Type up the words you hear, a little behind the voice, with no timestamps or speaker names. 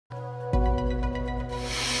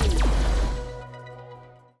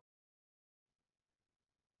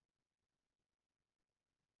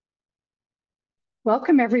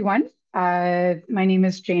Welcome, everyone. My name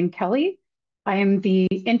is Jane Kelly. I am the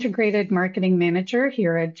Integrated Marketing Manager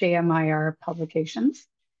here at JMIR Publications.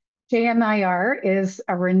 JMIR is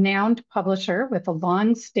a renowned publisher with a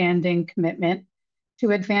long-standing commitment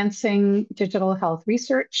to advancing digital health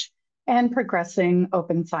research and progressing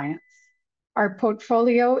open science. Our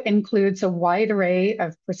portfolio includes a wide array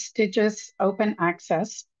of prestigious open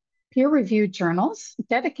access, peer-reviewed journals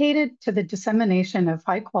dedicated to the dissemination of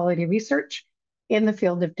high-quality research in the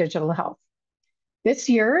field of digital health. This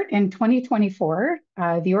year, in 2024,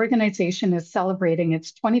 the organization is celebrating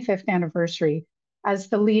its 25th anniversary as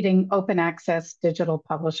the leading open access digital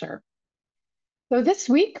publisher. So this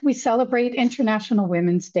week, we celebrate International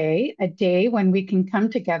Women's Day, a day when we can come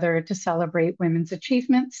together to celebrate women's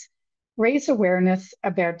achievements, raise awareness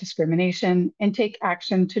about discrimination, and take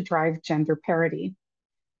action to drive gender parity.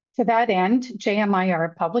 To that end,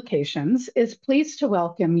 JMIR Publications is pleased to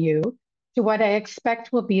welcome you to what I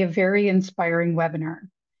expect will be a very inspiring webinar,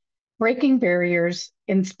 Breaking Barriers,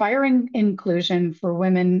 Inspiring Inclusion for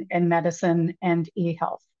Women in Medicine and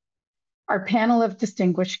eHealth. Our panel of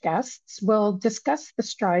distinguished guests will discuss the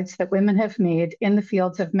strides that women have made in the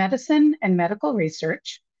fields of medicine and medical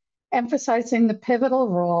research, emphasizing the pivotal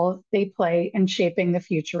role they play in shaping the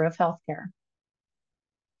future of healthcare.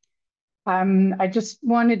 I just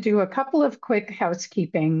want to do a couple of quick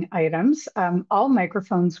housekeeping items. All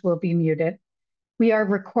microphones will be muted. We are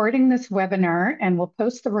recording this webinar and we'll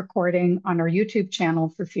post the recording on our YouTube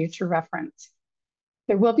channel for future reference.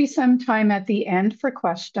 There will be some time at the end for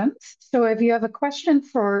questions. So if you have a question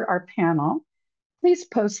for our panel, please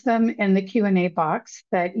post them in the Q&A box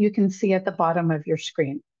that you can see at the bottom of your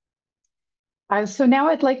screen. So now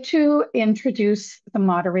I'd like to introduce the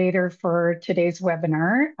moderator for today's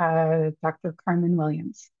webinar, Dr. Carmen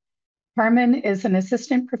Williams. Carmen is an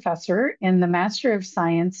assistant professor in the Master of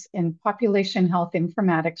Science in Population Health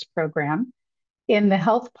Informatics program in the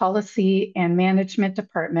Health Policy and Management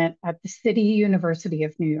Department at the City University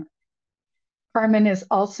of New York. Carmen is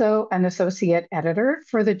also an associate editor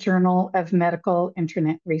for the Journal of Medical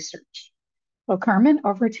Internet Research. So Carmen,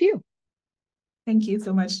 over to you. Thank you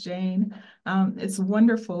so much, Jane. It's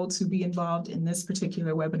wonderful to be involved in this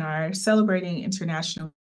particular webinar celebrating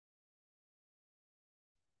International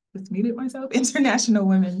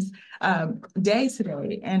Women's Day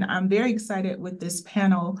today. And I'm very excited with this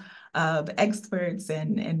panel of experts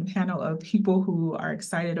and panel of people who are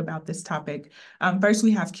excited about this topic. First, we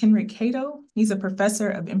have Kenrick Cato. He's a professor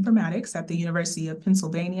of informatics at the University of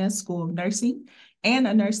Pennsylvania School of Nursing and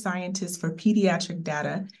a nurse scientist for pediatric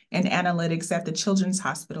data and analytics at the Children's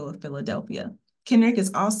Hospital of Philadelphia. Kenrick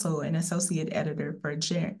is also an associate editor for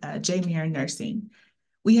JMIR Nursing.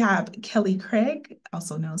 We have Kelly Craig,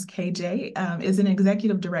 also known as KJ, is an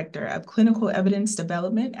executive director of clinical evidence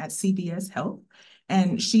development at CVS Health,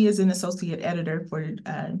 and she is an associate editor for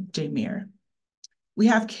JMIR. We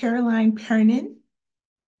have Caroline Pernin,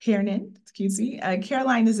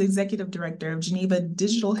 Caroline is executive director of Geneva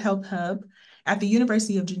Digital Health Hub at the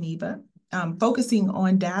University of Geneva, focusing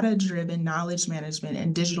on data-driven knowledge management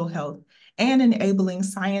and digital health and enabling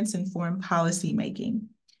science-informed policy making.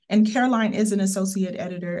 And Caroline is an associate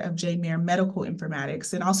editor of JMIR Medical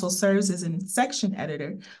Informatics and also serves as a section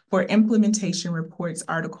editor for Implementation Reports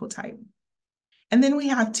article type. And then we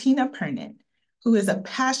have Tina Pernin, who is a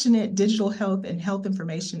passionate digital health and health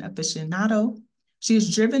information aficionado. She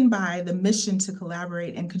is driven by the mission to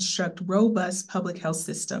collaborate and construct robust public health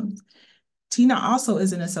systems. Tina also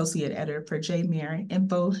is an associate editor for JMIR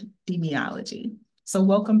Infodemiology. So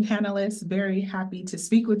welcome, panelists. Very happy to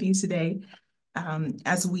speak with you today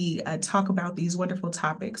as we talk about these wonderful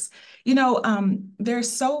topics. You know, there are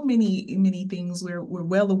so many things. We're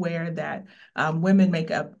well aware that women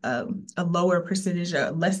make up a lower percentage,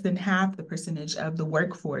 less than half the percentage of the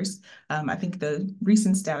workforce. I think the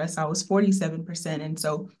recent stat I saw was 47%. And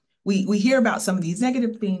so we hear about some of these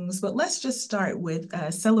negative things, but let's just start with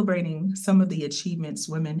celebrating some of the achievements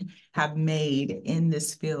women have made in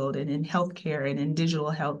this field and in healthcare and in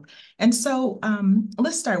digital health. And so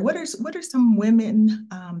let's start. What are some women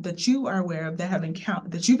that you are aware of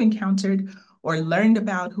that you've encountered or learned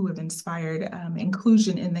about who have inspired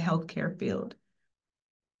inclusion in the healthcare field?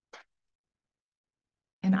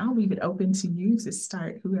 And I'll leave it open to you to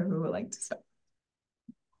start, whoever would like to start.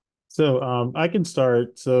 So I can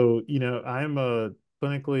start. So, you know, I'm a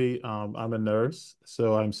nurse,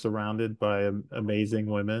 so I'm surrounded by amazing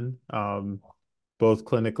women, both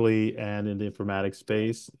clinically and in the informatics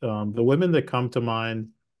space. The women that come to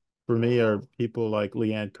mind for me are people like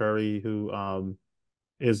Leanne Curry, who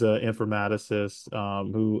is an informaticist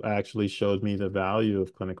who actually showed me the value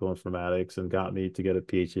of clinical informatics and got me to get a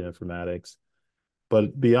PhD in informatics.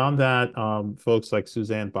 But beyond that, folks like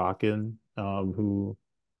Suzanne Bakken, who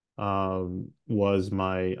was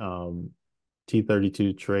my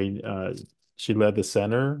T32 train, she led the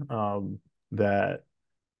center that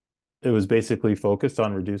it was basically focused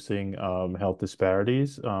on reducing health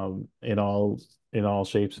disparities in all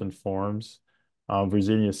shapes and forms.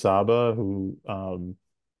 Virginia Saba, who's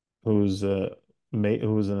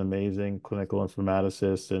who's an amazing clinical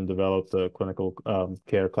informaticist and developed a clinical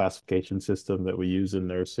care classification system that we use in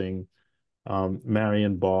nursing.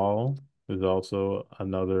 Marion Ball, who's also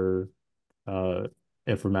another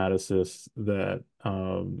informaticist that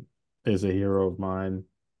is a hero of mine.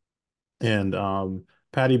 And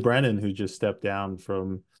Patty Brennan, who just stepped down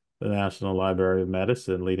from the National Library of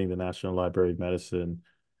Medicine, leading the National Library of Medicine.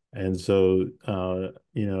 And so,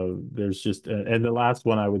 there's just, and the last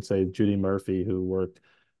one I would say, Judy Murphy, who worked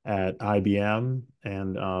at IBM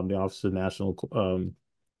and the Office of National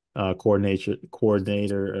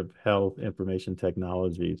Coordinator of Health Information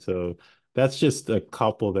Technology. So that's just a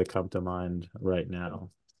couple that come to mind right now.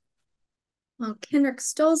 Well, Kendrick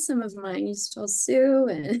stole some of mine. You stole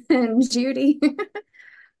Sue and Judy.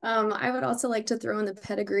 I would also like to throw in the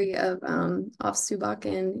pedigree of off Sue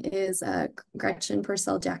Bakken is Gretchen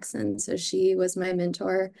Purcell Jackson. So she was my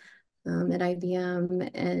mentor at IBM,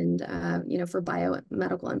 and for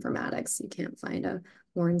biomedical informatics, you can't find a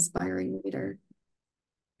more inspiring leader.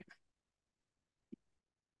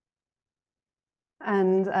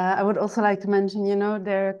 And I would also like to mention,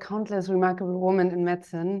 there are countless remarkable women in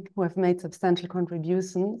medicine who have made substantial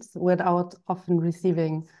contributions without often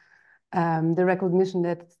receiving the recognition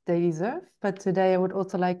that they deserve. But today I would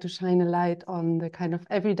also like to shine a light on the kind of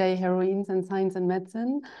everyday heroines in science and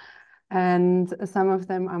medicine. And some of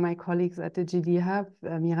them are my colleagues at the GD Hub,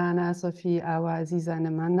 Mirana, Sophie, Awa, Aziza, and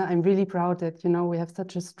Amanda. I'm really proud that, we have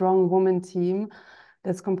such a strong woman team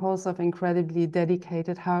that's composed of incredibly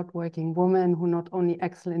dedicated, hardworking women who not only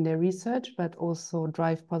excel in their research, but also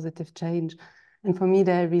drive positive change. And for me,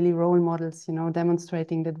 they're really role models,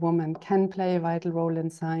 demonstrating that women can play a vital role in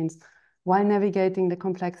science while navigating the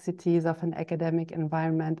complexities of an academic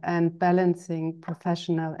environment and balancing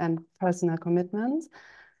professional and personal commitments.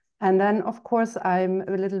 And then, of course, I'm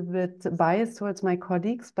a little bit biased towards my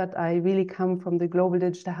colleagues, but I really come from the global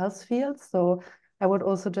digital health field. So I would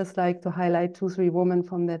also just like to highlight 2-3 women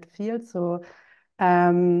from that field. So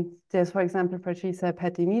there's, for example, Patricia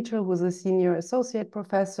Petty Mitchell, who's a senior associate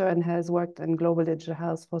professor and has worked in global digital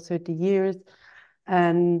health for 30 years.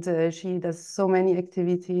 And she does so many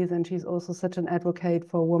activities, and she's also such an advocate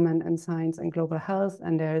for women in science and global health.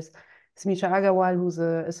 And there's Smisha Agarwal, who's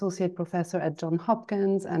an associate professor at Johns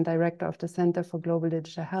Hopkins and director of the Center for Global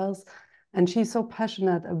Digital Health. And she's so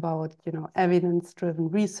passionate about, evidence-driven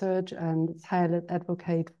research and tireless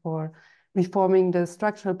advocate for reforming the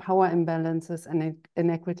structural power imbalances and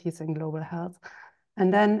inequities in global health.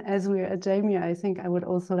 And then, as we're at JMIR, I think I would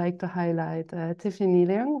also like to highlight Tiffany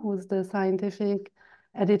Leung, who's the scientific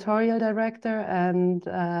editorial director. And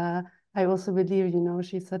I also believe,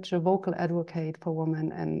 she's such a vocal advocate for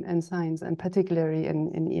women and science, and particularly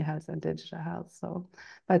in eHealth and digital health. So,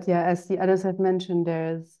 but yeah, as the others have mentioned,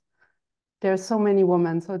 there's so many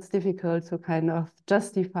women, so it's difficult to kind of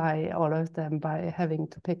justify all of them by having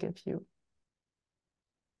to pick a few.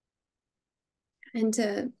 And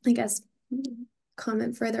to, I guess,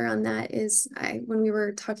 comment further on that is when we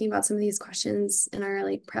were talking about some of these questions in our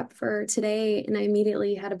prep for today, and I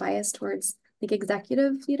immediately had a bias towards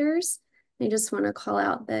executive leaders. I just want to call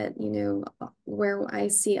out that, where I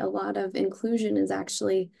see a lot of inclusion is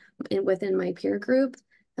actually within my peer group.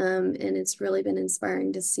 And it's really been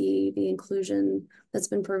inspiring to see the inclusion that's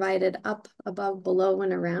been provided up, above, below,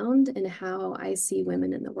 and around, and how I see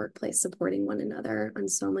women in the workplace supporting one another on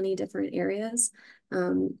so many different areas,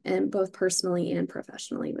 and both personally and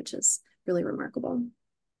professionally, which is really remarkable.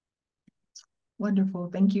 Wonderful.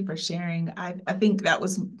 Thank you for sharing. I think that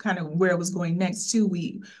was kind of where it was going next too.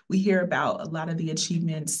 We hear about a lot of the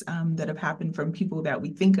achievements that have happened from people that we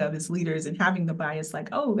think of as leaders, and having the bias like,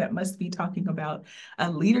 oh, that must be talking about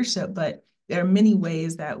leadership. But there are many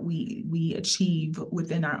ways that we achieve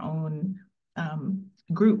within our own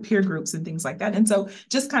peer groups and things like that. And so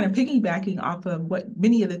just kind of piggybacking off of what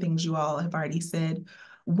many of the things you all have already said,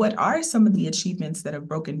 what are some of the achievements that have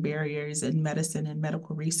broken barriers in medicine and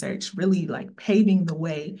medical research, really paving the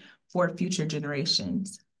way for future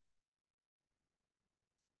generations?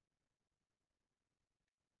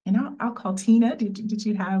 And I'll call Tina. Did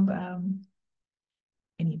you have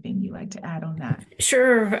anything you'd like to add on that?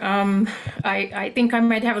 Sure. I think I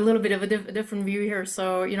might have a little bit of a different view here.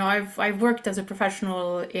 So, I've worked as a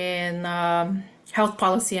professional in health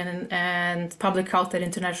policy and public health at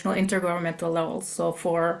international intergovernmental levels. So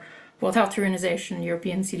for World Health Organization,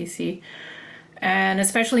 European CDC, and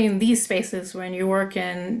especially in these spaces when you work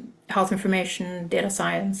in health information, data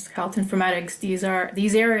science, health informatics, these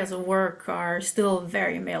areas of work are still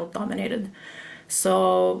very male dominated.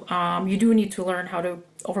 So you do need to learn how to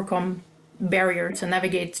overcome barriers and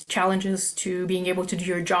navigate challenges to being able to do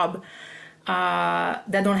your job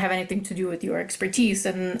that don't have anything to do with your expertise.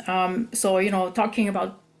 And so, you know, talking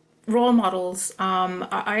about role models,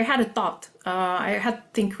 I had a thought. I had to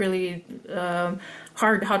think really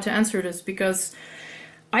hard how to answer this, because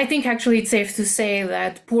I think actually it's safe to say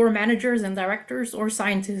that poor managers and directors or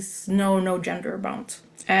scientists know no gender bound.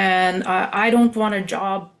 And I don't want a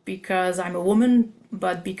job because I'm a woman,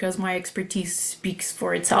 but because my expertise speaks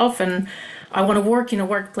for itself. And I want to work in a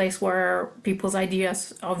workplace where people's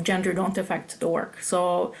ideas of gender don't affect the work.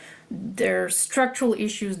 So there are structural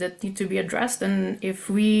issues that need to be addressed. And if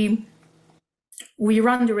we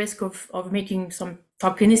run the risk of making some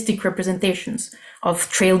tokenistic representations of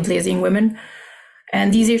trailblazing women,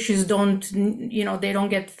 and these issues don't, you know, they don't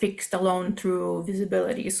get fixed alone through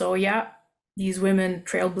visibility. So yeah, these women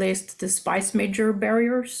trailblazed despite major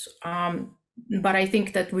barriers. But I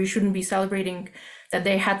think that we shouldn't be celebrating that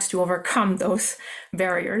they had to overcome those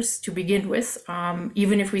barriers to begin with,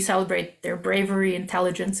 even if we celebrate their bravery,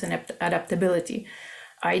 intelligence, and adaptability.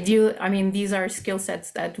 I mean, these are skill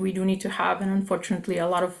sets that we do need to have, and unfortunately, a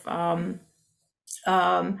lot of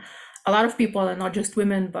people, and not just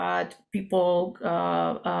women, but people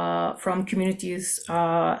from communities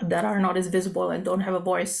that are not as visible and don't have a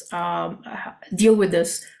voice, deal with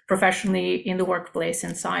this professionally in the workplace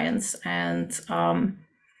in science. And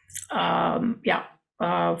yeah,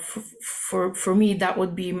 for me, that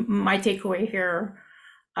would be my takeaway here,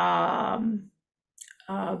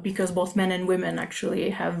 because both men and women actually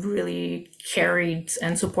have really carried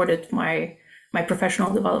and supported my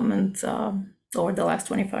professional development over the last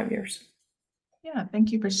 25 years. Yeah,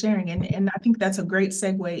 thank you for sharing. And I think that's a great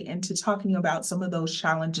segue into talking about some of those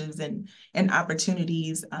challenges and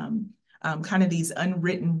opportunities, kind of these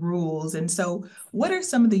unwritten rules. And so what are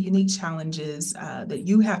some of the unique challenges that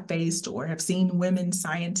you have faced or have seen women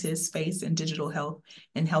scientists face in digital health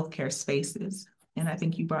and healthcare spaces? And I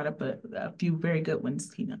think you brought up a few very good ones,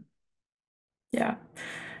 Tina. Yeah.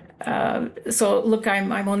 So look,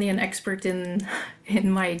 I'm only an expert in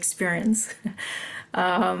my experience.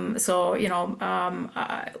 So, you know,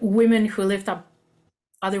 women who lift up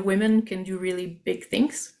other women can do really big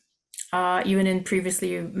things, even in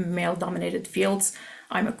previously male-dominated fields.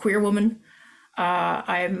 I'm a queer woman.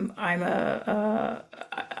 I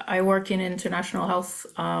work in international health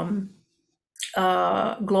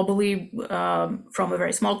globally, from a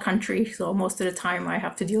very small country. So most of the time I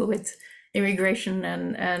have to deal with immigration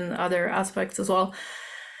and other aspects as well.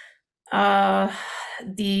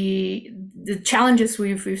 The challenges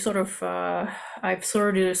we've sort of I've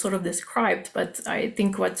sort of described, but I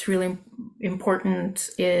think what's really important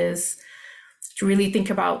is to really think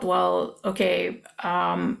about, well, okay,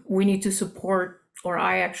 we need to support, or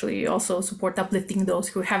I actually also support uplifting those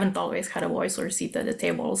who haven't always had a voice or a seat at the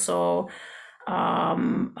table. So a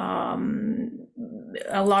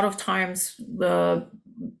lot of times the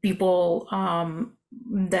people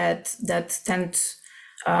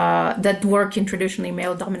that work in traditionally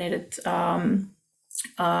male-dominated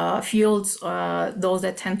fields, those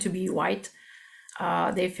that tend to be white,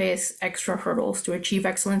 they face extra hurdles to achieve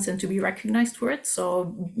excellence and to be recognized for it.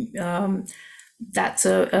 So that's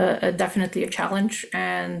definitely a challenge,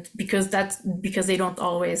 and because they don't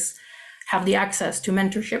always have the access to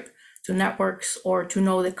mentorship, to networks, or to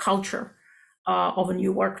know the culture of a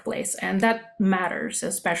new workplace. And that matters,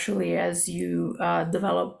 especially as you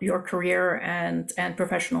develop your career and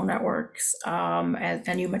professional networks,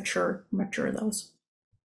 and you mature those.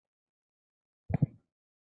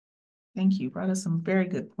 Thank you. Brought us some very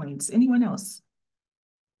good points. Anyone else?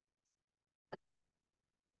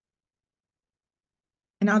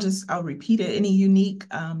 And I'll repeat it. Any unique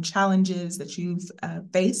challenges that you've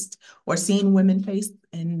faced or seen women face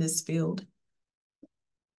in this field?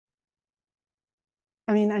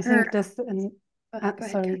 I mean, I think just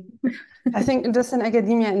sorry. I think just in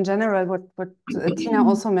academia in general, what Tina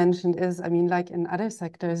also mentioned is, I mean, like in other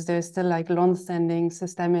sectors, there's still like long-standing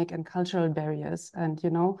systemic and cultural barriers. And, you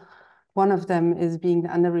know, one of them is being the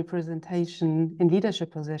underrepresentation in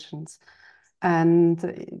leadership positions. And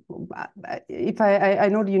if I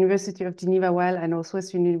know the University of Geneva well, I know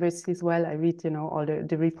Swiss universities well, I read, you know, all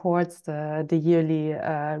the reports, the yearly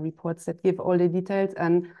reports that give all the details.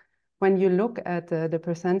 And when you look at the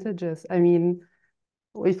percentages, I mean,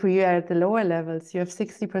 if we are at the lower levels, you have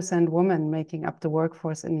 60% women making up the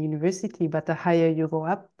workforce in the university, but the higher you go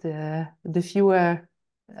up, the fewer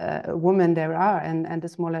women there are, and the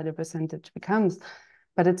smaller the percentage becomes.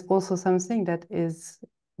 But it's also something that is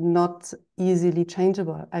not easily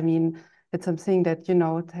changeable. I mean, it's something that, you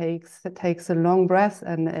know, takes a long breath,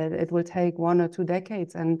 and it will take 1 or 2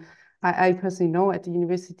 decades. And I personally know at the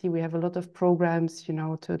university we have a lot of programs, you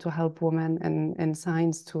know, to help women in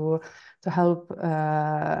science, to help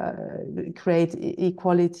create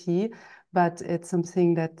equality. But it's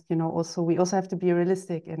something that, you know, also we also have to be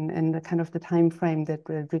realistic in the kind of the time frame that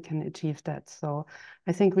we can achieve that. So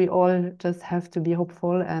I think we all just have to be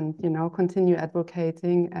hopeful and, you know, continue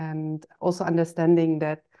advocating, and also understanding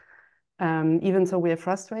that even though we are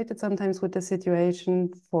frustrated sometimes with the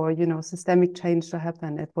situation, for, you know, systemic change to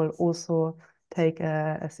happen, it will also take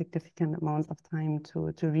a significant amount of time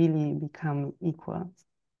to really become equal.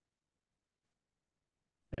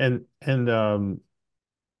 And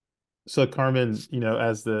so Carmen, you know,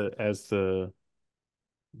 as the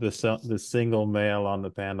single male on the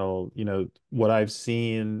panel, you know, what I've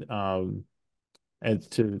seen, and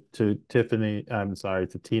to Tiffany, I'm sorry,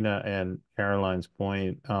 to Tina and Caroline's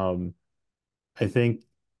point, I think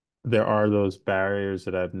there are those barriers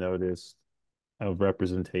that I've noticed of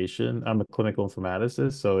representation. I'm a clinical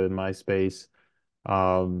informaticist, so in my space,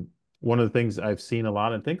 one of the things I've seen a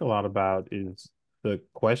lot and think a lot about is the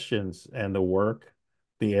questions and the work,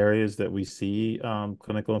 the areas that we see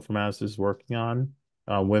clinical informaticists working on.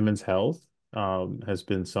 Women's health has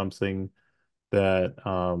been something that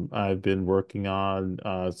I've been working on,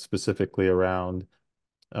 specifically around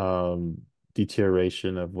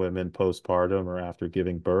deterioration of women postpartum or after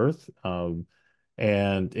giving birth.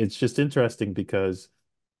 And it's just interesting because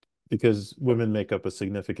women make up a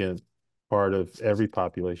significant part of every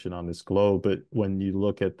population on this globe. But when you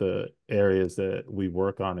look at the areas that we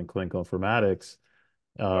work on in clinical informatics,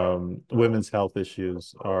 women's health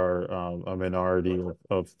issues are a minority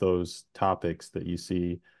of those topics that you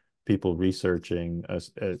see people researching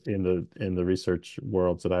in the research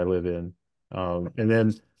worlds that I live in. And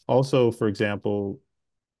then also, for example,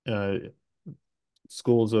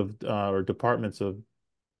 schools of or departments of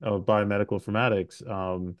biomedical informatics.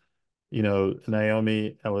 You know,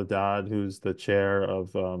 Naomi Eladad, who's the chair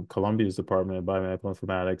of Columbia's Department of Biomedical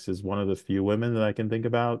Informatics, is one of the few women that I can think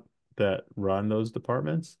about that run those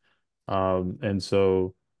departments. And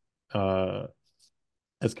so,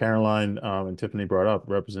 as Caroline and Tiffany brought up,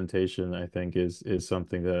 representation, I think, is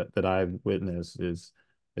something that I've witnessed is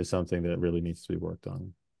something that really needs to be worked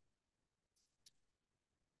on.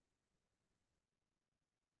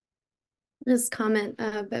 Just comment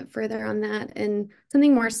a bit further on that, and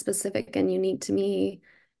something more specific and unique to me,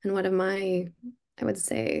 and one of my, I would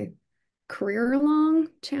say, career-long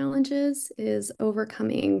challenges is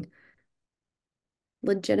overcoming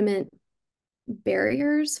legitimate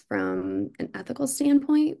barriers from an ethical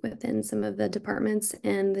standpoint within some of the departments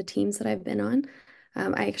and the teams that I've been on.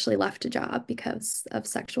 I actually left a job because of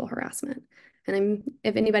sexual harassment. And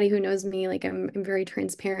if anybody who knows me, like I'm very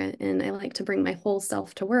transparent, and I like to bring my whole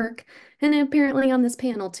self to work, and apparently on this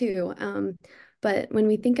panel too. But when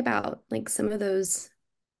we think about like some of those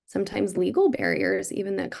sometimes legal barriers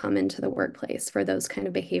even that come into the workplace for those kind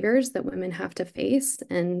of behaviors that women have to face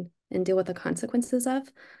and deal with the consequences of,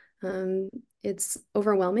 it's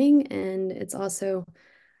overwhelming, and it's also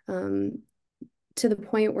to the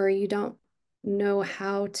point where you don't know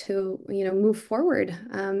how to, you know, move forward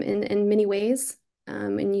in many ways.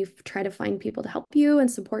 And you try to find people to help you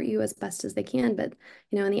and support you as best as they can. But,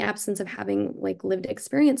 you know, in the absence of having like lived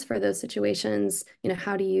experience for those situations, you know,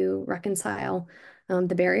 how do you reconcile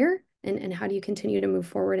the barrier, and how do you continue to move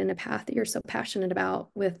forward in a path that you're so passionate about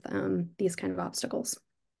with these kind of obstacles?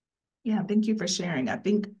 Yeah, thank you for sharing. I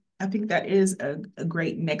think that is a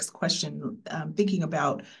great next question, thinking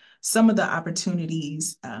about some of the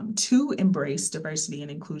opportunities to embrace diversity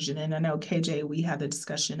and inclusion. And I know, KJ, we had a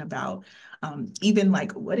discussion about even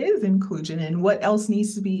like what is inclusion and what else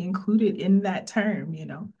needs to be included in that term, you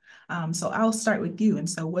know. So I'll start with you. And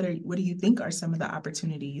so what do you think are some of the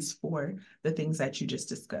opportunities for the things that you just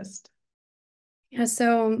discussed? Yeah,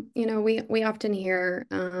 so, you know, we often hear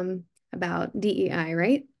about DEI,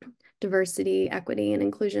 right? Diversity, equity, and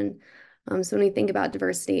inclusion. So when we think about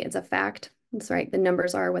diversity, it's a fact. That's right. The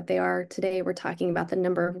numbers are what they are. Today, we're talking about the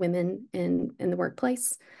number of women in the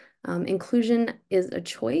workplace. Inclusion is a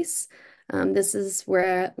choice. This is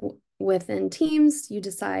where within teams, you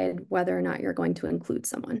decide whether or not you're going to include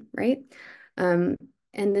someone, right? And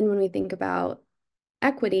then when we think about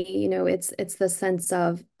equity, you know, it's the sense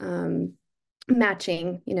of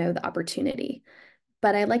matching, you know, the opportunity.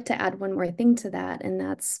 But I'd like to add one more thing to that, and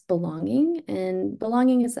that's belonging. And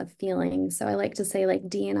belonging is a feeling. So I like to say, like,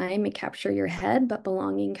 D&I may capture your head, but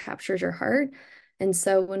belonging captures your heart. And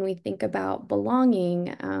so when we think about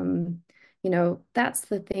belonging, that's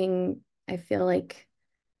the thing I feel like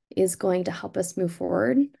is going to help us move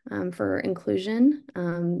forward for inclusion.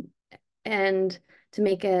 And to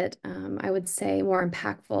make it, I would say, more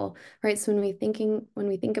impactful, right? So when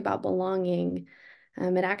we think about belonging,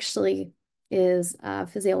 it actually is a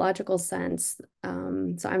physiological sense.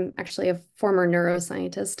 So I'm actually a former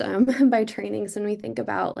neuroscientist by training. So when we think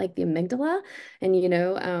about like the amygdala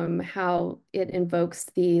and how it invokes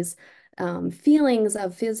these feelings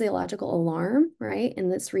of physiological alarm, right, in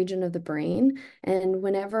this region of the brain, and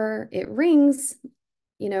whenever it rings,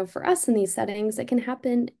 for us in these settings, it can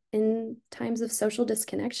happen in times of social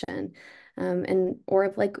disconnection,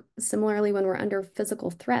 or like similarly when we're under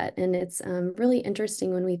physical threat. And it's really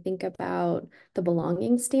interesting when we think about the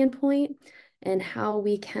belonging standpoint and how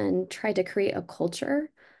we can try to create a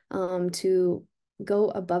culture to go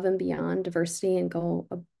above and beyond diversity and go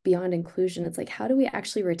beyond inclusion. It's like, how do we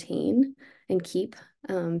actually retain and keep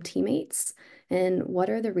teammates? And what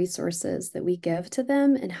are the resources that we give to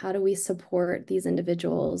them? And how do we support these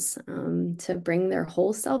individuals to bring their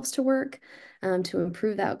whole selves to work, to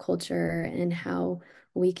improve that culture, and how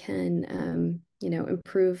we can,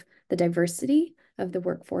 improve the diversity of the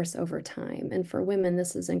workforce over time. And for women,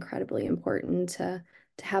 this is incredibly important to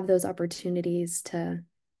have those opportunities to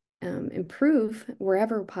improve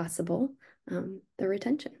wherever possible the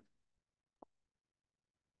retention.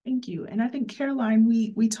 Thank you. And I think, Caroline,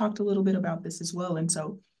 we talked a little bit about this as well. And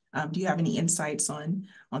so do you have any insights on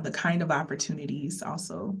the kind of opportunities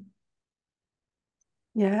also?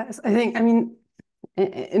 Yes, I mean,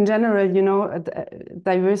 in general,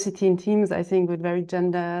 diversity in teams, I think with varied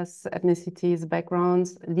genders, ethnicities,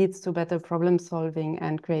 backgrounds, leads to better problem solving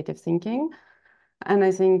and creative thinking. And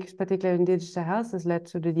I think particularly in digital health has led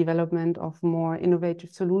to the development of more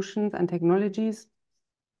innovative solutions and technologies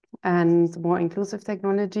and more inclusive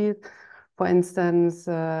technologies. For instance,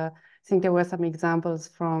 I think there were some examples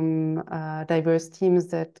from diverse teams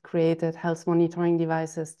that created health monitoring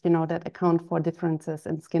devices, that account for differences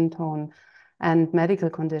in skin tone and medical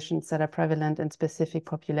conditions that are prevalent in specific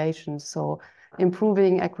populations. So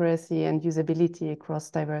improving accuracy and usability across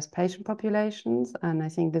diverse patient populations. And I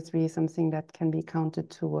think that's really something that can be counted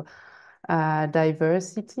to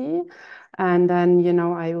diversity. And then,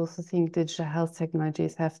 I also think digital health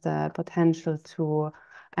technologies have the potential to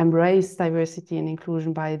embrace diversity and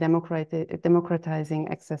inclusion by democratizing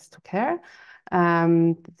access to care.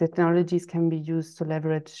 Technologies can be used to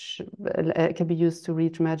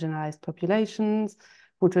reach marginalized populations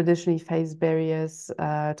who traditionally face barriers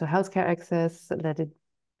to healthcare access,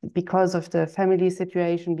 because of the family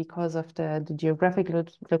situation, because of the geographic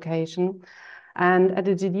location. And at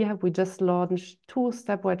the GD Hub, we just launched 2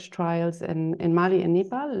 stepwatch trials in Mali and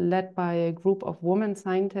Nepal, led by a group of women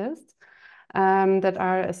scientists that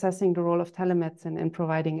are assessing the role of telemedicine in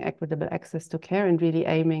providing equitable access to care and really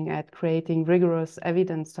aiming at creating rigorous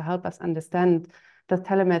evidence to help us understand does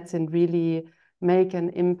telemedicine really make an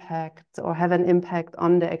impact or have an impact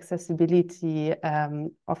on the accessibility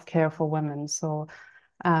of care for women. So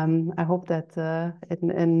I hope that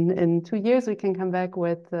in 2 years we can come back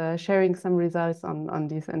with sharing some results on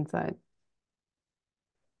these insights.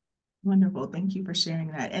 Wonderful. Thank you for sharing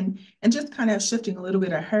that. And just kind of shifting a little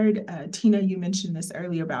bit, I heard, Tina, you mentioned this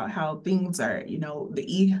earlier about how things are,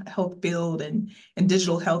 the eHealth field and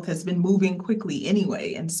digital health has been moving quickly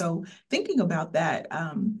anyway. And so thinking about that,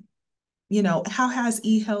 how has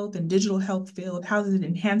eHealth and digital health field, how does it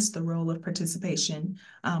enhance the role of participation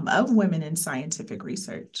of women in scientific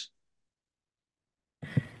research?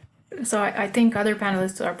 So I think other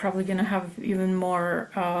panelists are probably going to have even more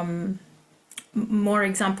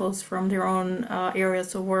examples from their own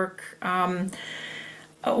areas of work.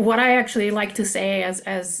 What I actually like to say,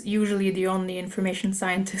 as usually the only information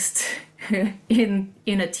scientist in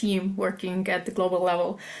a team working at the global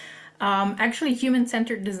level, actually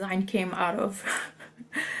human-centered design came out of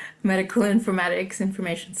medical informatics,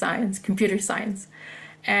 information science, computer science.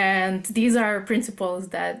 And these are principles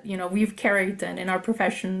that, we've carried in our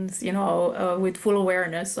professions, with full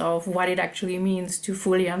awareness of what it actually means to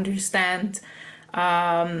fully understand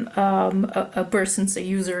a person's, a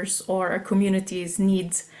user's, or a community's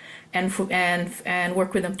needs and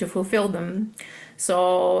work with them to fulfill them.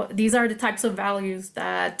 So these are the types of values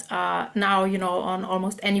that now, on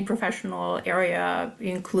almost any professional area,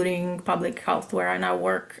 including public health, where I now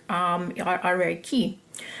work, are very key.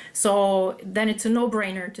 So then it's a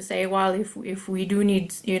no-brainer to say, well, if we do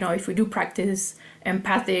need, if we do practice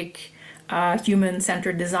empathic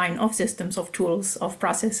human-centered design of systems, of tools, of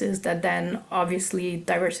processes that then obviously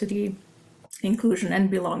diversity, inclusion, and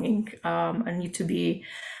belonging need to be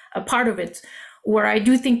a part of it. Where I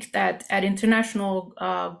do think that at international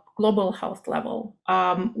global health level,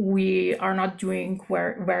 we are not doing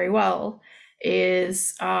very well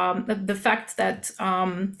is the fact that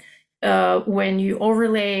when you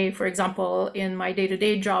overlay, for example, in my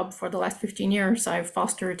day-to-day job for the last 15 years, I've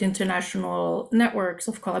fostered international networks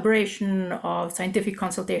of collaboration, of scientific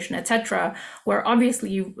consultation, etc., where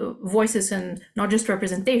obviously voices and not just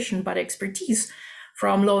representation, but expertise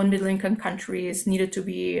from low and middle income countries needed to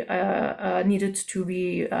be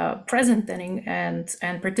present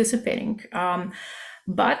and participating.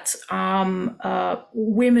 But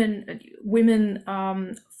women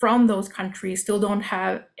from those countries still don't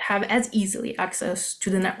have as easily access to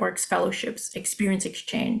the networks, fellowships, experience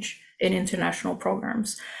exchange in international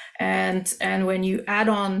programs. And when you add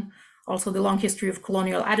on also the long history of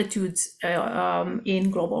colonial attitudes in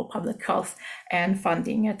global public health and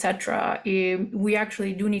funding, etc., we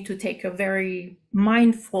actually do need to take a very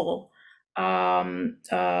mindful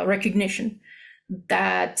recognition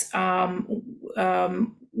that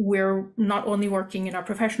we're not only working in our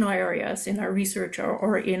professional areas, in our research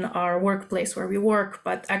or in our workplace where we work,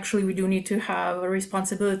 but actually we do need to have a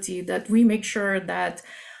responsibility that we make sure that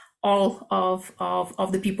all of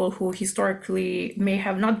the people who historically may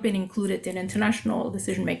have not been included in international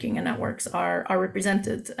decision-making and networks are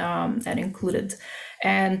represented and included.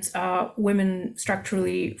 And women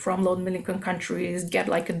structurally from low and middle income countries get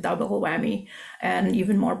like a double whammy and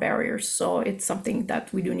even more barriers. So it's something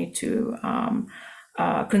that we do need to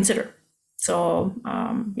consider. So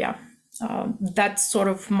that's sort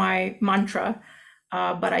of my mantra.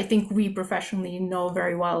 But I think we professionally know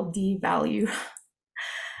very well the value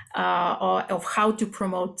of how to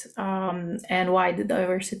promote and why the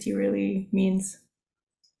diversity really means.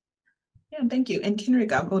 Yeah, thank you. And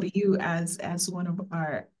Kenrick, I'll go to you as one of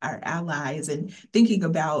our allies and thinking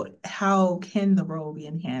about how can the role be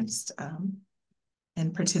enhanced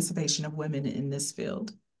and participation of women in this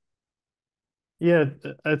field. Yeah,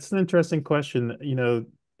 that's an interesting question. You know,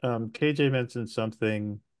 KJ mentioned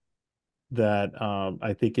something that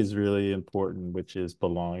I think is really important, which is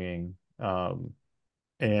belonging.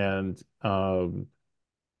 And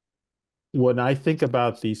when I think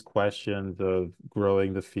about these questions of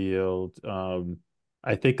growing the field,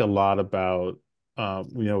 I think a lot about,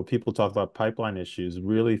 people talk about pipeline issues,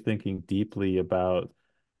 really thinking deeply about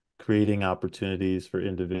creating opportunities for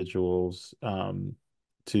individuals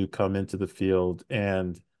to come into the field.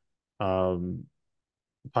 And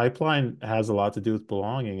pipeline has a lot to do with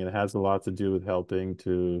belonging. It has a lot to do with helping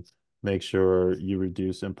to make sure you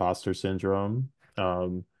reduce imposter syndrome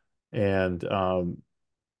and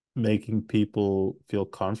making people feel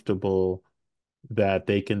comfortable that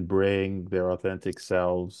they can bring their authentic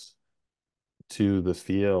selves to the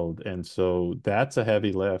field. And so that's a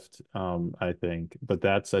heavy lift, I think, but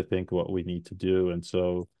that's, I think, what we need to do. And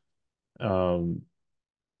so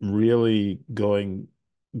really going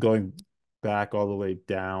back all the way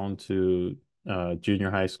down to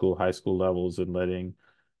junior high school levels and letting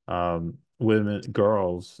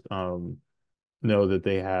girls know that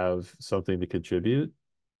they have something to contribute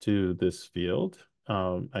to this field,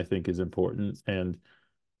 I think is important. And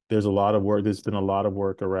there's a lot of work. There's been a lot of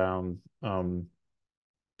work around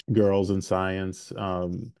girls in science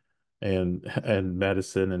and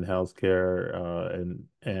medicine and healthcare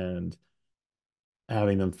and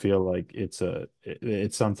having them feel like it's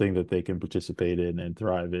something that they can participate in and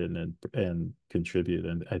thrive in and contribute.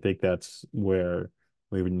 And I think that's where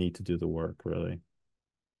we would need to do the work, really.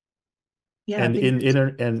 Yeah, And I'm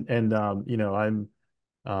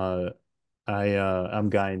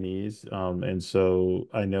Guyanese, and so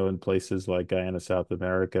I know in places like Guyana, South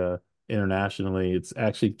America, internationally, it's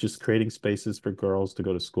actually just creating spaces for girls to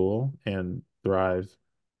go to school and thrive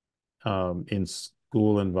in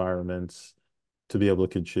school environments to be able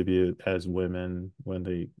to contribute as women when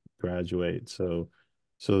they graduate. So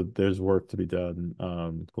there's work to be done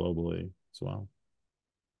globally as well.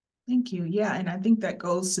 Thank you. Yeah, and I think that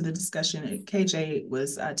goes to the discussion. KJ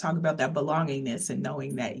was talking about that belongingness and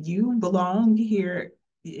knowing that you belong here,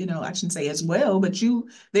 I shouldn't say as well, but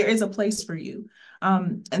there is a place for you.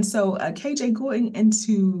 And so KJ, going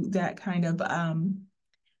into that kind of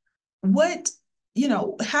what,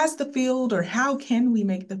 has the field, or how can we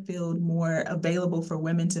make the field more available for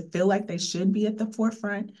women to feel like they should be at the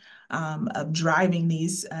forefront of driving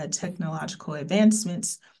these technological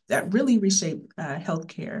advancements that really reshape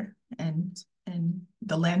healthcare and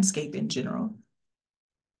the landscape in general?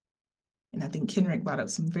 And I think Kenrick brought up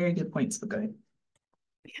some very good points, but go ahead.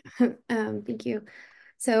 Thank you.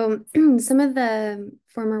 So some of the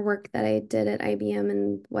former work that I did at IBM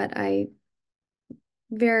and what I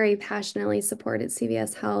very passionately support at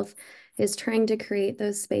CVS Health is trying to create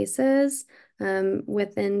those spaces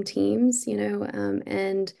within teams,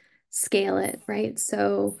 and scale it, right?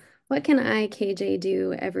 So what can I, KJ,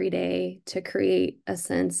 do every day to create a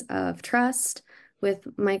sense of trust with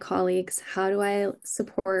my colleagues? How do I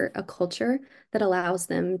support a culture that allows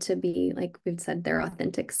them to be, like we've said, their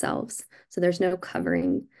authentic selves? So there's no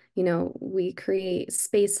covering. We create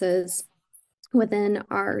spaces within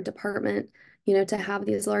our department, to have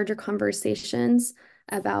these larger conversations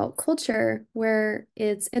about culture where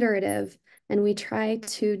it's iterative, and we try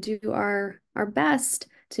to do our best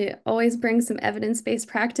to always bring some evidence-based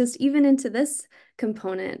practice even into this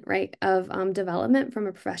component, right, of development from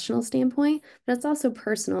a professional standpoint, but it's also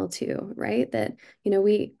personal too, right? That,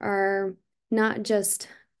 we are not just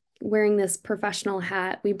wearing this professional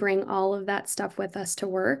hat, we bring all of that stuff with us to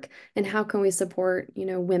work. And how can we support,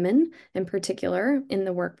 women in particular in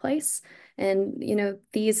the workplace? And,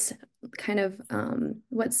 these kind of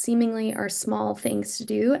what seemingly are small things to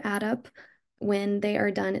do add up when they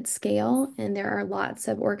are done at scale. And there are lots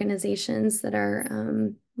of organizations that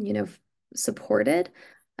are, supported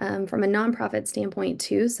from a nonprofit standpoint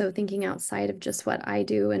too. So thinking outside of just what I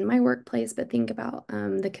do in my workplace, but think about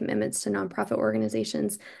the commitments to nonprofit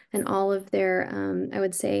organizations and all of their, I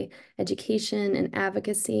would say, education and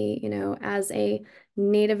advocacy. As a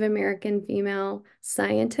Native American female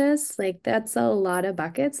scientist, like that's a lot of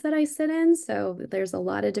buckets that I sit in. So there's a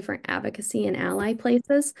lot of different advocacy and ally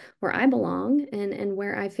places where I belong and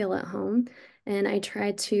where I feel at home. And I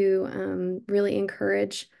try to really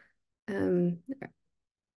encourage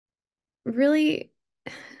really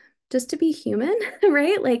just to be human,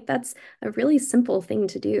 right? Like that's a really simple thing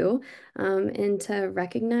to do. And to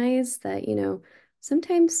recognize that,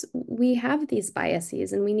 sometimes we have these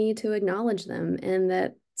biases and we need to acknowledge them, and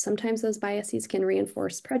that sometimes those biases can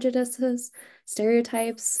reinforce prejudices,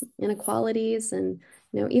 stereotypes, inequalities, and,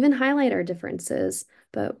 even highlight our differences.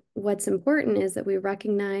 But what's important is that we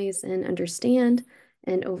recognize and understand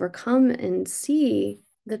and overcome and see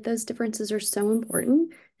that those differences are so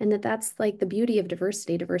important, and that that's like the beauty of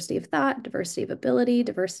diversity of thought, diversity of ability,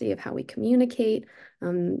 diversity of how we communicate.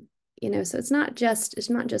 So it's not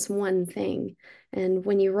just one thing. And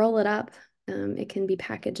when you roll it up, it can be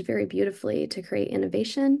packaged very beautifully to create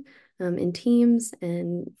innovation in teams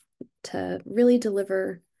and to really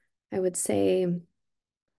deliver, I would say,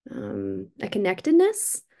 a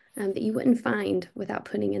connectedness that you wouldn't find without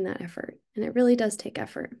putting in that effort. And it really does take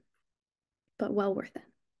effort, but well worth it.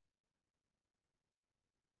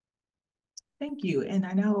 Thank you. And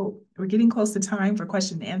I know we're getting close to time for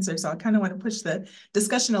question and answer, so I kind of want to push the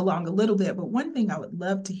discussion along a little bit. But one thing I would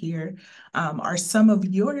love to hear are some of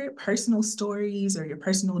your personal stories or your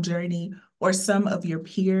personal journey, or some of your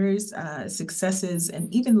peers' successes,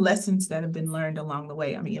 and even lessons that have been learned along the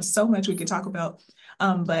way. I mean, there's so much we could talk about,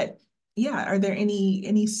 but yeah, are there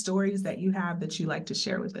any stories that you have that you like to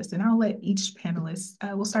share with us? And I'll let each panelist,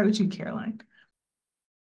 we'll start with you, Caroline.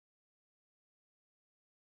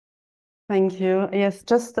 Thank you. Yes,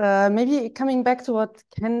 just maybe coming back to what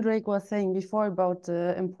Kendrick was saying before about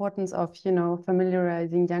the importance of,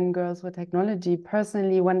 familiarizing young girls with technology.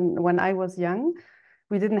 Personally, when I was young,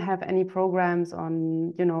 we didn't have any programs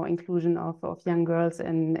on, inclusion of young girls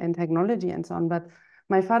in technology and so on. But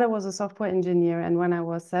my father was a software engineer, and when I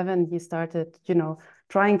was 7, he started,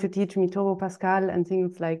 trying to teach me Turbo Pascal and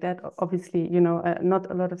things like that. Obviously, not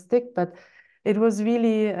a lot of stick, but it was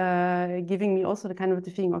really giving me also the kind of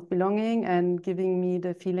the feeling of belonging, and giving me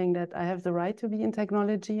the feeling that I have the right to be in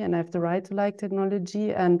technology and I have the right to like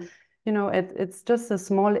technology. And, it's just a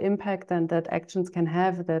small impact and that actions can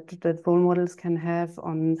have, that role models can have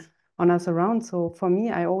on us around. So for me,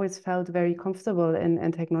 I always felt very comfortable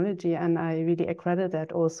in technology, and I really accredit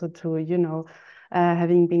that also to,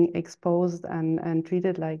 having been exposed and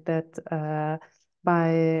treated like that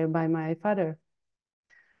by my father.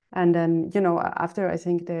 And then, after, I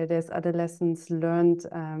think there's other lessons learned.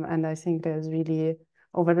 And I think there's really,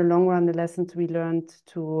 over the long run, the lessons we learned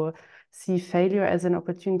to see failure as an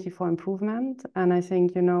opportunity for improvement. And I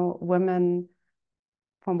think, women,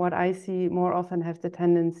 from what I see, more often have the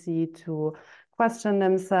tendency to question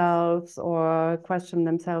themselves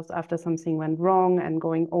after something went wrong and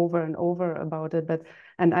going over and over about it.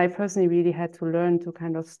 And I personally really had to learn to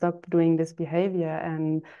kind of stop doing this behavior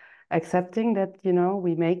and accepting that,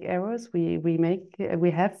 we make errors,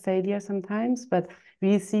 we have failure sometimes, but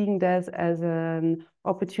we seeing that as an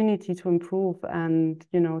opportunity to improve and,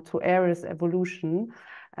 to err is evolution.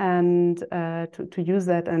 and to use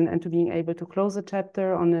that and to being able to close a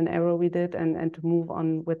chapter on an error we did and to move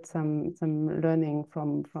on with some learning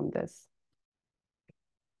from this.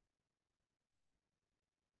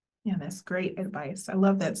 Yeah, that's great advice. I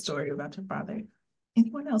love that story about your father.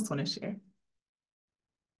 Anyone else want to share?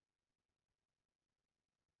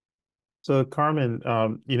 So Carmen,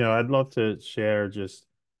 I'd love to share just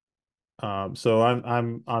so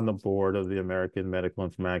I'm on the board of the American Medical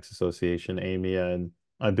Informatics Association, AMIA, and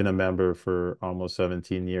I've been a member for almost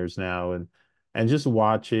 17 years now, and just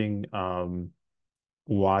watching the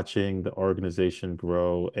organization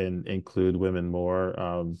grow and include women more.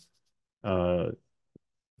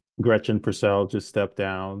 Gretchen Purcell just stepped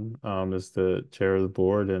down as the chair of the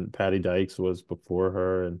board, and Patty Dykes was before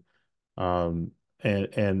her, um,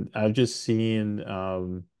 and I've just seen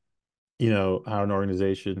how an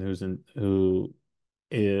organization who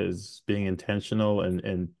is being intentional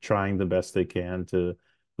and trying the best they can to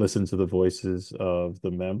listen to the voices of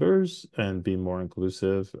the members and be more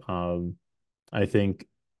inclusive. I think,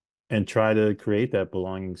 and try to create that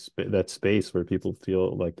that space where people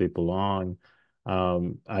feel like they belong.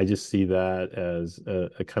 I just see that as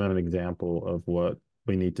a kind of an example of what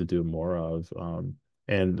we need to do more of.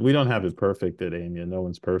 And we don't have it perfect at AMIA. No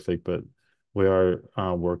one's perfect, but we are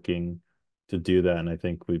working to do that. And I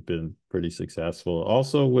think we've been pretty successful.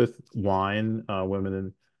 Also with WINE, Women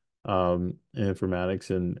in Informatics,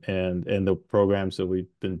 and the programs that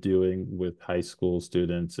we've been doing with high school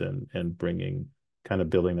students and bringing kind of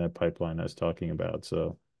building that pipeline I was talking about.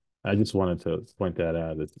 So I just wanted to point that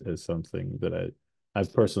out as something that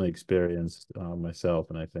I've personally experienced myself,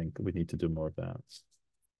 and I think we need to do more of that.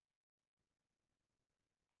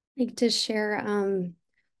 I'd like to share,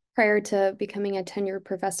 prior to becoming a tenured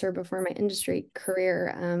professor before my industry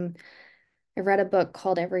career, I read a book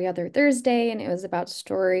called Every Other Thursday, and it was about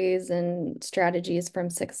stories and strategies from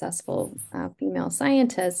successful female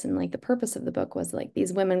scientists. And like the purpose of the book was like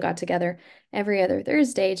these women got together every other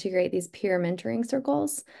Thursday to create these peer mentoring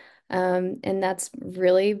circles. And that's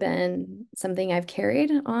really been something I've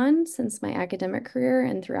carried on since my academic career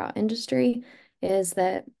and throughout industry, is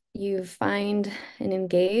that you find and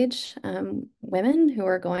engage women who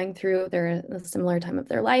are going through a similar time of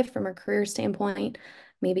their life from a career standpoint,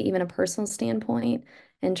 maybe even a personal standpoint,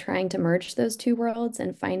 and trying to merge those two worlds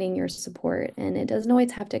and finding your support. And it doesn't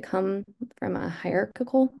always have to come from a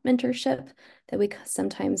hierarchical mentorship that we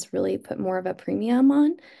sometimes really put more of a premium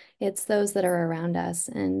on. It's those that are around us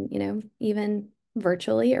and, even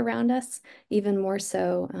virtually around us, even more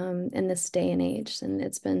so in this day and age. And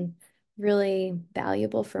it's been really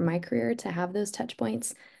valuable for my career to have those touch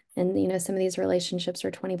points. And, some of these relationships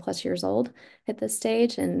are 20 plus years old at this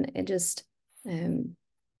stage. And it just,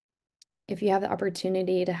 if you have the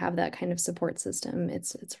opportunity to have that kind of support system,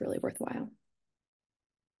 it's really worthwhile.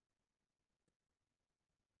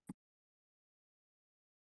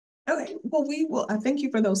 Okay, well, we will thank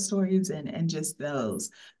you for those stories and just those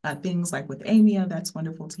things like with AMIA. That's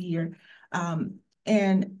wonderful to hear.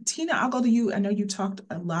 And Tina, I'll go to you. I know you talked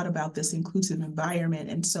a lot about this inclusive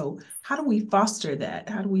environment. And so how do we foster that?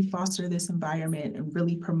 How do we foster this environment and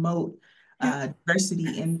really promote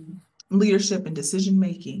diversity in leadership and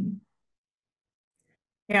decision-making?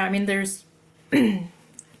 Yeah, I mean, there's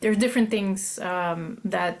different things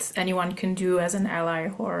that anyone can do as an ally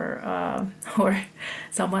or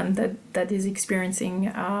someone that is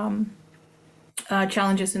experiencing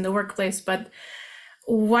challenges in the workplace. But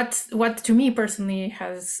what to me personally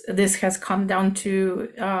has come down to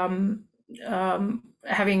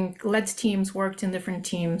having led teams, worked in different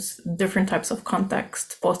teams, different types of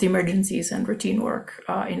context, both emergencies and routine work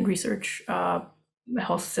in research,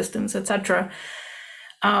 health systems, etc.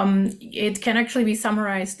 It can actually be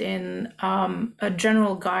summarized in a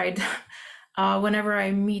general guide. Whenever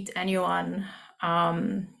I meet anyone,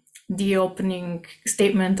 the opening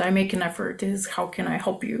statement I make an effort is, "How can I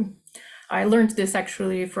help you?" I learned this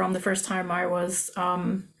actually from the first time I was a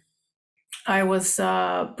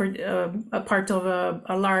part of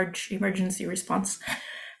a large emergency response,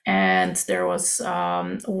 and there was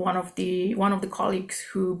one of the colleagues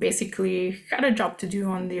who basically had a job to do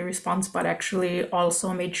on the response, but actually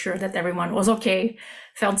also made sure that everyone was okay,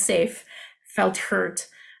 felt safe, felt heard,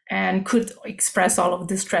 and could express all of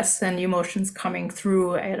the stress and emotions coming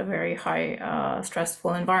through at a very high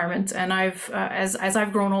stressful environment. And I've as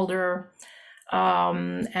I've grown older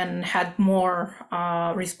and had more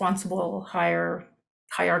responsible,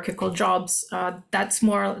 hierarchical jobs, that's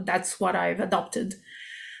what I've adopted,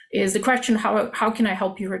 is the question, how can I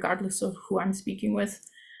help you regardless of who I'm speaking with?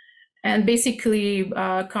 And basically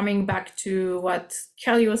coming back to what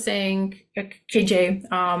Kelly was saying, KJ,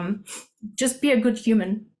 just be a good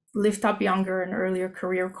human, lift up younger and earlier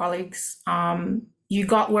career colleagues. You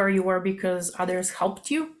got where you were because others helped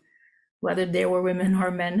you, whether they were women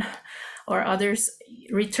or men, or others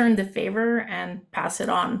return the favor and pass it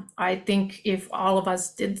on. I think if all of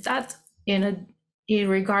us did that in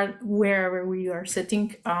regard wherever we are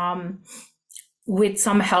sitting, with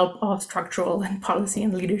some help of structural and policy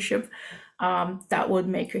and leadership, that would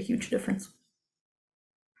make a huge difference.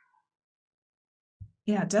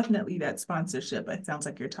 Yeah, definitely that sponsorship. It sounds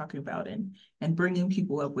like you're talking about and bringing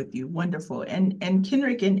people up with you. Wonderful. And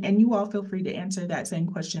Kenrick, and you all feel free to answer that same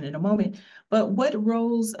question in a moment. But what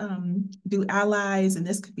roles do allies, and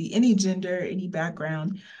this could be any gender, any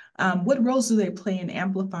background, what roles do they play in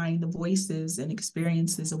amplifying the voices and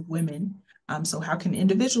experiences of women? So how can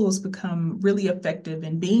individuals become really effective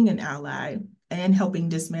in being an ally and helping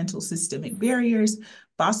dismantle systemic barriers,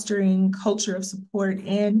 fostering culture of support,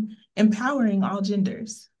 and empowering all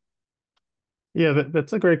genders? Yeah,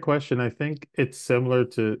 that's a great question. I think it's similar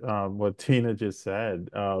to what Tina just said.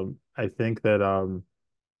 I think that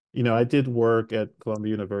I did work at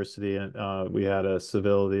Columbia University, and we had a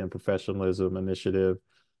civility and professionalism initiative,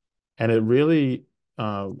 and it really,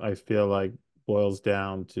 I feel like, boils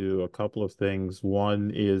down to a couple of things.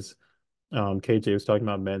 One is KJ was talking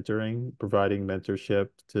about mentoring, providing mentorship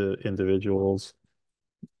to individuals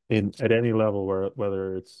at any level,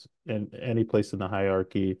 whether it's in any place in the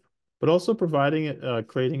hierarchy, but also creating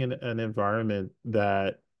an environment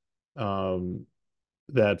um,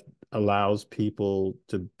 that allows people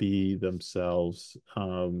to be themselves,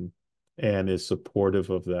 and is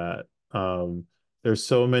supportive of that. There's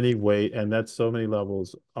so many ways, and that's so many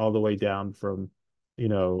levels, all the way down from, you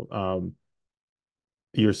know,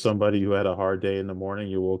 you're somebody who had a hard day in the morning,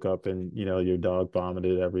 you woke up and your dog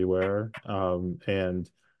vomited everywhere,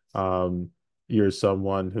 and you're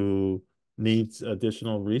someone who needs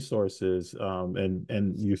additional resources,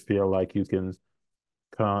 and you feel like you can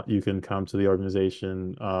come to the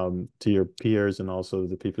organization, to your peers and also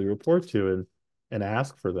the people you report to, and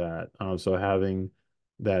ask for that. So having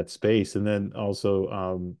that space, and then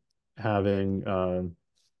also having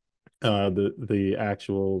the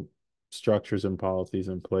actual structures and policies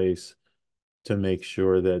in place to make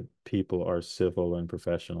sure that people are civil and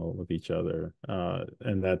professional with each other,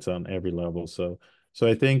 and that's on every level. So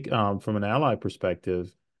I think, from an ally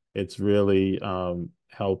perspective, it's really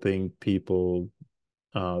helping people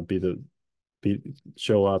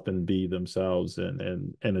show up and be themselves,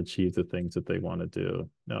 and achieve the things that they want to do.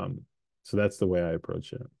 So that's the way I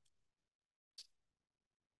approach it.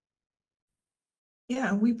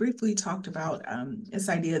 Yeah, we briefly talked about this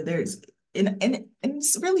idea. And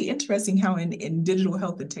it's really interesting how in digital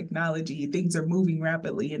health and technology, things are moving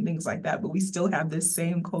rapidly and things like that, but we still have this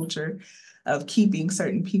same culture of keeping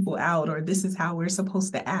certain people out, or this is how we're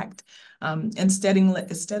supposed to act, instead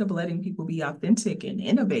of letting people be authentic and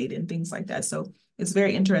innovate and things like that. So it's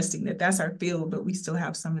very interesting that that's our field, but we still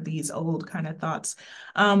have some of these old kind of thoughts.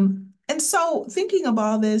 And so thinking of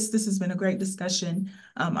all this has been a great discussion.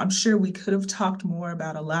 I'm sure we could have talked more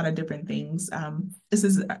about a lot of different things.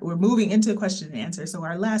 We're moving into question and answer. So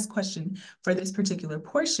our last question for this particular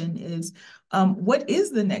portion is, what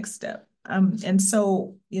is the next step? And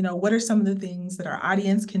so, what are some of the things that our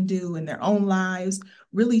audience can do in their own lives,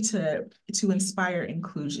 really to inspire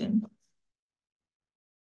inclusion?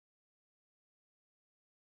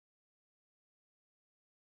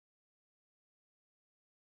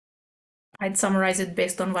 I'd summarize it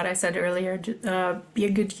based on what I said earlier. Be a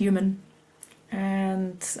good human,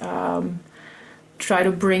 and try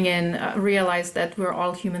to bring in, realize that we're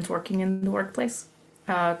all humans working in the workplace,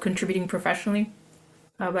 contributing professionally,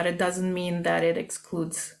 but it doesn't mean that it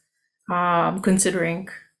excludes considering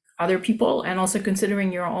other people, and also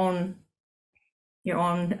considering your own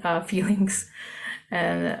feelings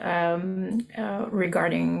and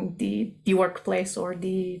regarding the workplace or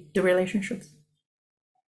the relationships.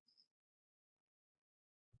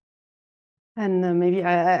 And maybe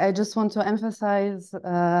I just want to emphasize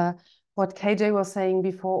what KJ was saying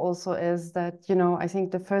before also, is that, I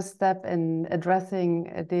think the first step in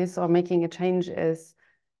addressing this or making a change is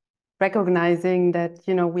recognizing that,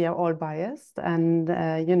 we are all biased, and,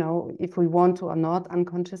 if we want to or not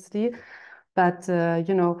unconsciously, but,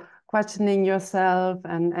 questioning yourself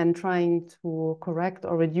and trying to correct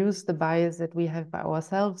or reduce the bias that we have by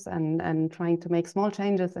ourselves, and trying to make small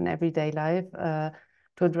changes in everyday life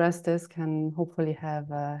to address this can hopefully have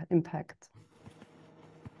impact.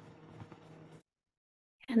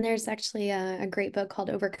 And there's actually a great book called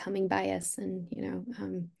Overcoming Bias, and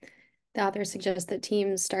the author suggests that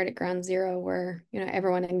teams start at ground zero where,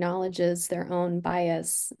 everyone acknowledges their own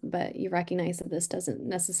bias, but you recognize that this doesn't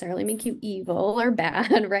necessarily make you evil or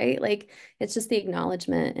bad, right? Like it's just the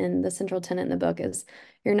acknowledgement. And the central tenet in the book is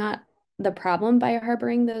you're not the problem by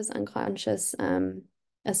harboring those unconscious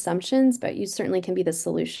assumptions, but you certainly can be the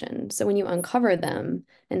solution. So when you uncover them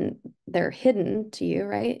and they're hidden to you,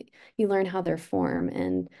 right, you learn how they're formed.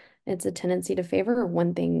 And it's a tendency to favor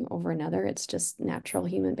one thing over another. It's just natural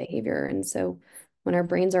human behavior. And so when our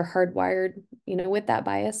brains are hardwired, with that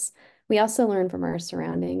bias, we also learn from our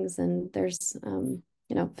surroundings. And there's,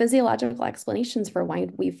 physiological explanations for why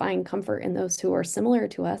we find comfort in those who are similar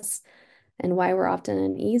to us and why we're often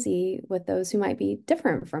uneasy with those who might be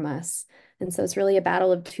different from us. And so it's really a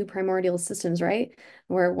battle of two primordial systems, right?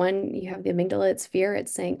 Where one, you have the amygdala, it's fear,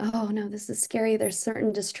 it's saying, oh no, this is scary. There's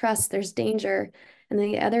certain distrust, there's danger. And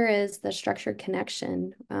then the other is the structured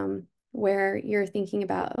connection, where you're thinking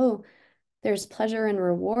about, oh, there's pleasure and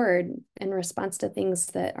reward in response to things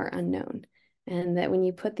that are unknown. And that when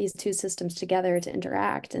you put these two systems together to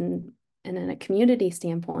interact and in a community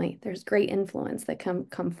standpoint, there's great influence that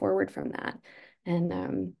come forward from that.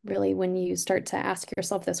 And really, when you start to ask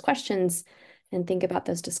yourself those questions and think about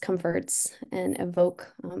those discomforts and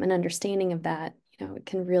evoke an understanding of that, it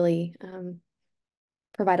can really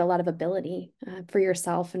provide a lot of ability for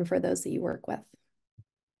yourself and for those that you work with.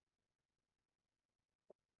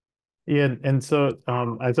 Yeah, and so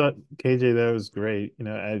I thought KJ, that was great.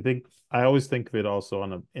 I think I always think of it also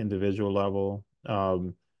on an individual level.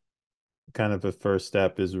 Kind of the first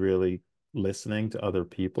step is really listening to other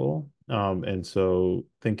people. And so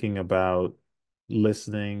thinking about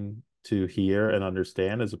listening to hear and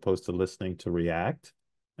understand as opposed to listening to react.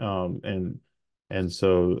 And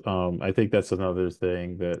so I think that's another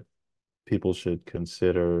thing that people should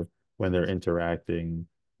consider when they're interacting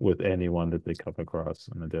with anyone that they come across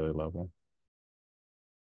on a daily level.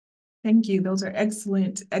 Thank you. Those are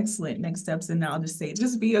excellent, excellent next steps. And I'll just say,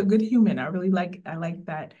 just be a good human. I like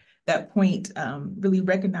that point. Really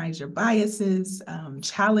recognize your biases,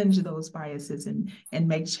 challenge those biases and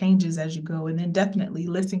make changes as you go. And then definitely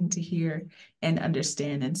listening to hear and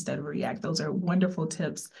understand instead of react. Those are wonderful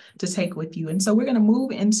tips to take with you. And so we're going to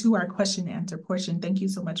move into our question and answer portion. Thank you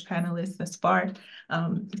so much, panelists, thus far,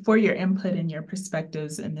 for your input and your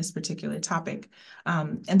perspectives in this particular topic.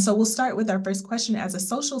 And so we'll start with our first question. As a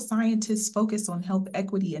social scientist focused on health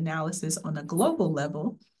equity analysis on a global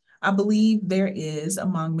level, I believe there is,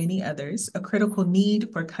 among many others, a critical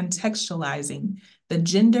need for contextualizing the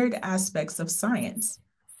gendered aspects of science.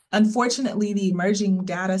 Unfortunately, the emerging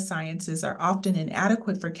data sciences are often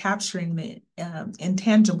inadequate for capturing the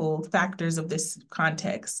intangible factors of this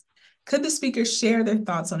context. Could the speakers share their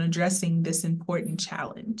thoughts on addressing this important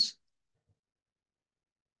challenge?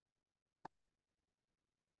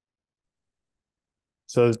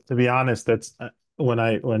 So to be honest, that's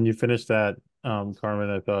when you finished that,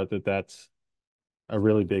 Carmen, I thought that's a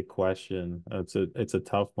really big question. It's a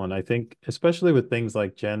tough one. I think, especially with things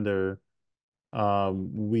like gender,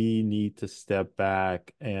 we need to step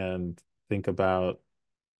back and think about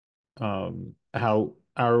how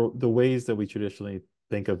the ways that we traditionally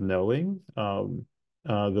think of knowing,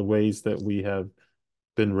 the ways that we have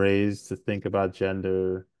been raised to think about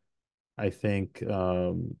gender, I think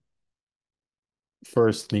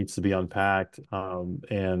first needs to be unpacked,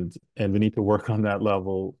 and we need to work on that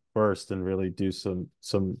level first and really do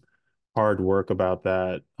some hard work about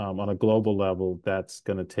that. On a global level, that's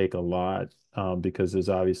going to take a lot, because there's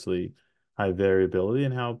obviously high variability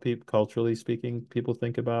in how people, culturally speaking, people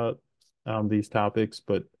think about these topics,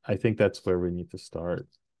 but I think that's where we need to start.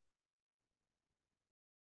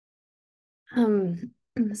 So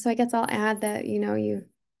I guess I'll add that, you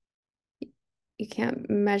can't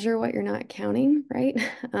measure what you're not counting, right?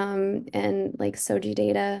 And like SOGI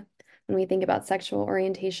data, when we think about sexual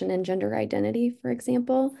orientation and gender identity, for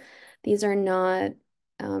example, these are not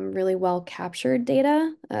really well captured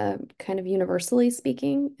data, kind of universally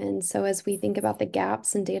speaking. And so as we think about the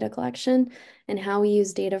gaps in data collection and how we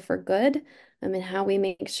use data for good, and how we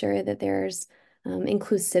make sure that there's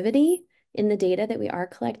inclusivity in the data that we are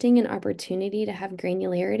collecting, an opportunity to have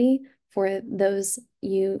granularity for those,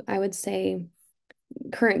 I would say,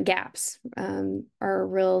 current gaps are a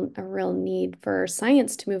real need for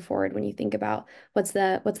science to move forward. When you think about what's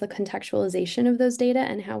the contextualization of those data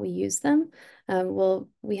and how we use them,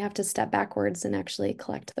 we have to step backwards and actually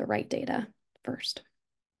collect the right data first.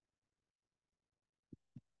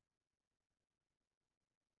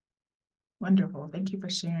 Wonderful. Thank you for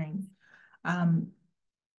sharing.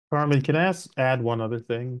 Carmen, can I add one other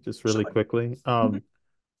thing just really Sure. quickly?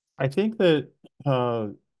 I think that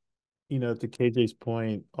to KJ's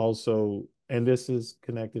point also, and this is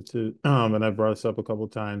connected to, and I brought this up a couple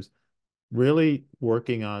of times, really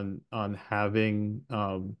working on having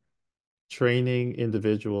training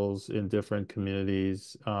individuals in different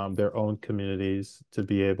communities, their own communities, to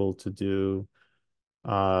be able to do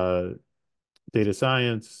data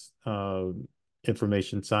science,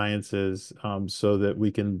 information sciences, so that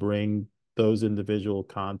we can bring those individual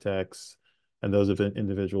contexts and those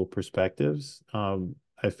individual perspectives.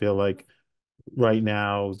 I feel like right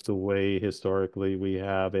now, the way historically we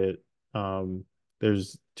have it,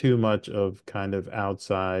 there's too much of kind of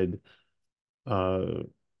outside, for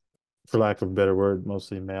lack of a better word,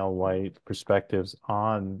 mostly male white perspectives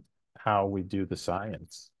on how we do the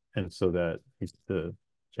science. And so that needs to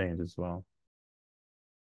change as well.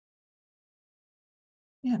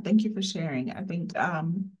 Yeah, thank you for sharing. I think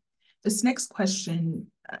this next question,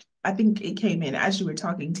 I think it came in as you were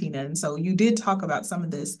talking, Tina, and so you did talk about some of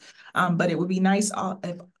this, but it would be nice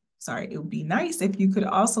if you could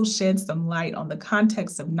also shed some light on the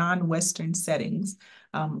context of non-Western settings,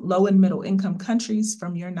 low and middle income countries,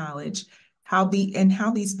 from your knowledge, how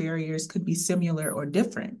these barriers could be similar or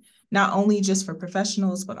different, not only just for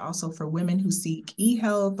professionals, but also for women who seek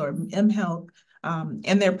eHealth or mHealth,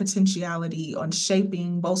 and their potentiality on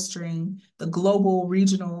shaping, bolstering the global,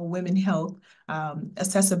 regional women health.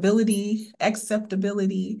 Accessibility,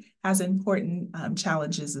 acceptability has important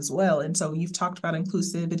challenges as well. And so you've talked about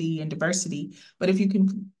inclusivity and diversity, but if you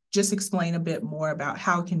can just explain a bit more about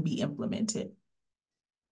how it can be implemented.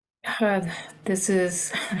 This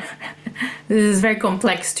is very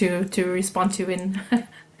complex to respond to in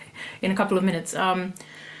a couple of minutes.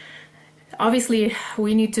 Obviously,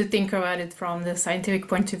 we need to think about it from the scientific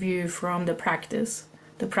point of view, from the practice,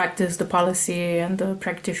 the policy, and the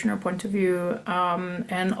practitioner point of view.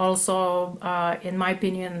 And also, in my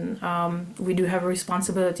opinion, we do have a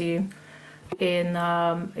responsibility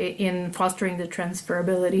in fostering the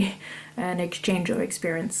transferability and exchange of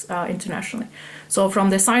experience internationally. So from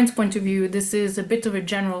the science point of view, this is a bit of a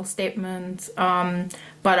general statement,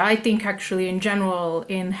 but I think actually in general,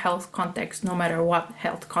 in health context, no matter what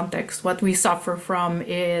health context, what we suffer from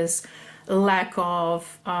is a lack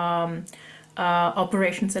of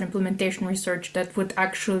operations and implementation research that would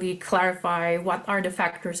actually clarify what are the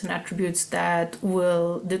factors and attributes that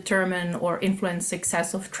will determine or influence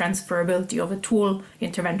success of transferability of a tool,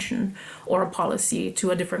 intervention, or a policy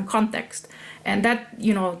to a different context. And that,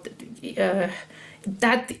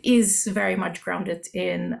 that is very much grounded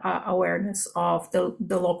in awareness of the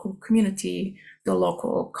local community, the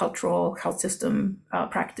local cultural health system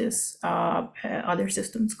practice, other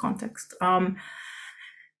systems context.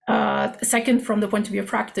 Second, from the point of view of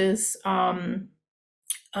practice,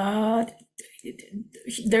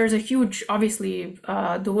 there's a huge, obviously,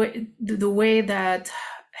 the way that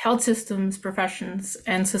health systems, professions,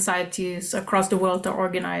 and societies across the world are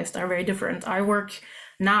organized are very different. I work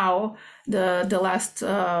now the last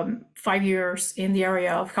 5 years in the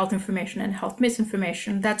area of health information and health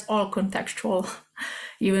misinformation. That's all contextual,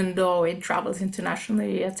 even though it travels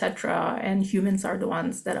internationally, etc. And humans are the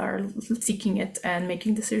ones that are seeking it and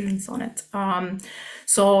making decisions on it.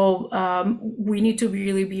 So we need to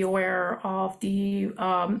really be aware of the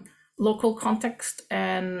local context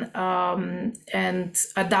and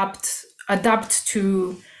adapt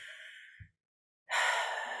to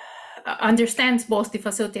understands both the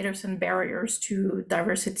facilitators and barriers to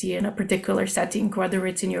diversity in a particular setting, whether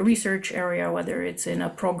it's in your research area, whether it's in a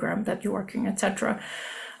program that you're working, etc.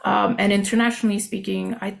 And internationally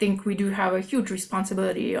speaking, I think we do have a huge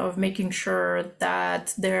responsibility of making sure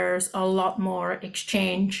that there's a lot more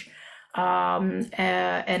exchange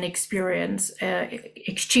and experience,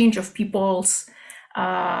 exchange of people's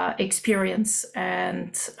experience,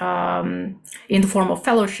 and in the form of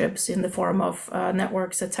fellowships, in the form of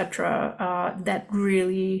networks, etc., that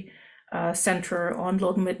really center on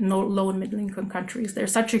low and middle income countries.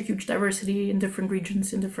 There's such a huge diversity in different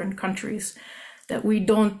regions, in different countries, that we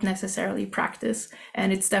don't necessarily practice,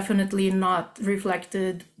 and it's definitely not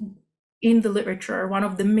reflected in the literature. One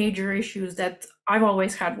of the major issues that I've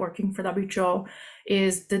always had working for WHO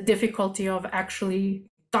is the difficulty of actually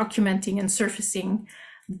documenting and surfacing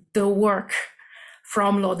the work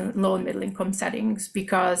from low and middle income settings,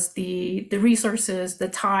 because the resources, the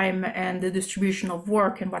time, and the distribution of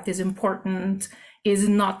work and what is important is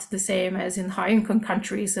not the same as in high income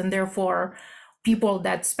countries, and therefore people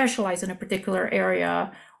that specialize in a particular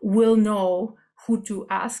area will know who to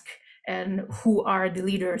ask and who are the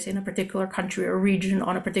leaders in a particular country or region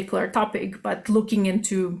on a particular topic. But looking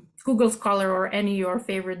into Google Scholar or any your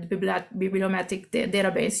favorite bibliomatic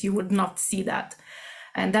database, you would not see that.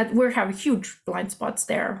 and that we have huge blind spots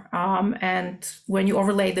there. And when you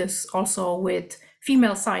overlay this also with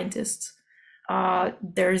female scientists,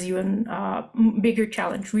 there's even bigger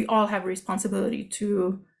challenge. We all have a responsibility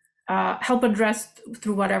to help address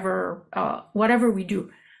through whatever we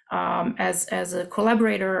do, as a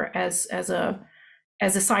collaborator, as a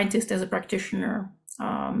scientist, as a practitioner,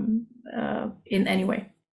 in any way.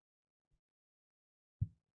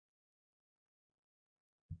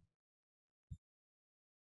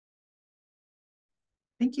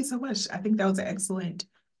 Thank you so much. I think that was an excellent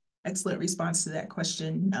response to that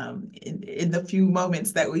question, in the few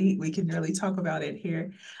moments that we can really talk about it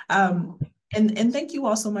here. And thank you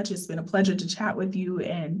all so much. It's been a pleasure to chat with you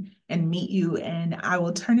and meet you. And I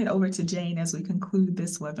will turn it over to Jane as we conclude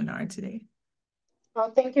this webinar today.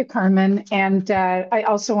 Well, thank you, Carmen. And I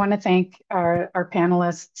also want to thank our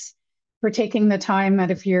panelists for taking the time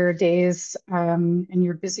out of your days and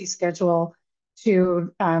your busy schedule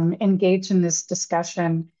to engage in this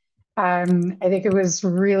discussion. I think it was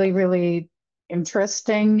really, really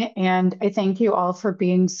interesting. And I thank you all for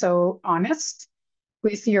being so honest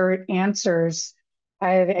with your answers.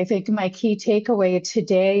 I think my key takeaway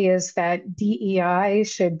today is that DEI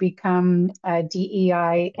should become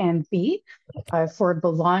DEI and B for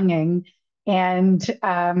belonging, and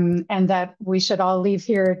that we should all leave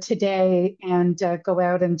here today and go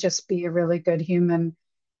out and just be a really good human.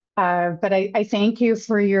 But I thank you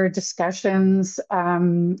for your discussions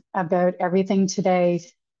about everything today.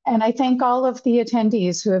 And I thank all of the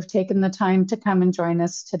attendees who have taken the time to come and join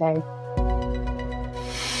us today.